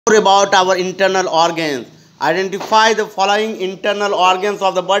More about our internal organs. Identify the following internal organs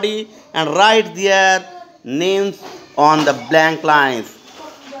of the body and write their names on the blank lines.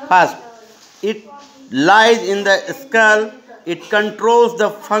 First, it lies in the skull. It controls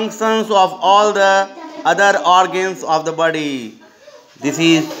the functions of all the other organs of the body. This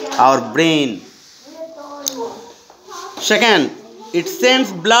is our brain. Second, it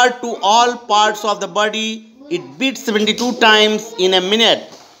sends blood to all parts of the body. It beats 72 times in a minute.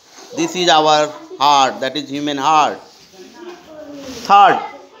 This is our heart, that is human heart. Third,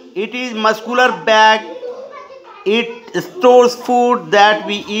 it is muscular bag. It stores food that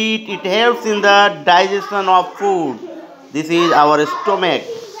we eat. It helps in the digestion of food. This is our stomach.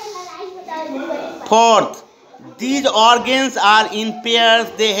 Fourth, these organs are in pairs.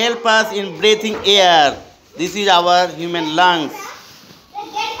 They help us in breathing air. This is our human lungs.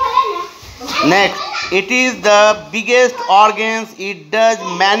 Next, it is the biggest organs. It does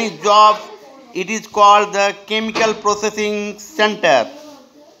many jobs. It is called the chemical processing center.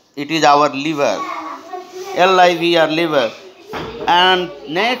 It is our liver. LIV, liver. And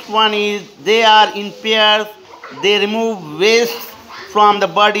next one is they are in pairs. They remove waste from the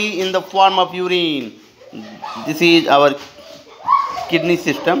body in the form of urine. This is our kidney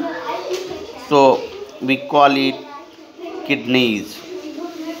system. So we call it kidneys.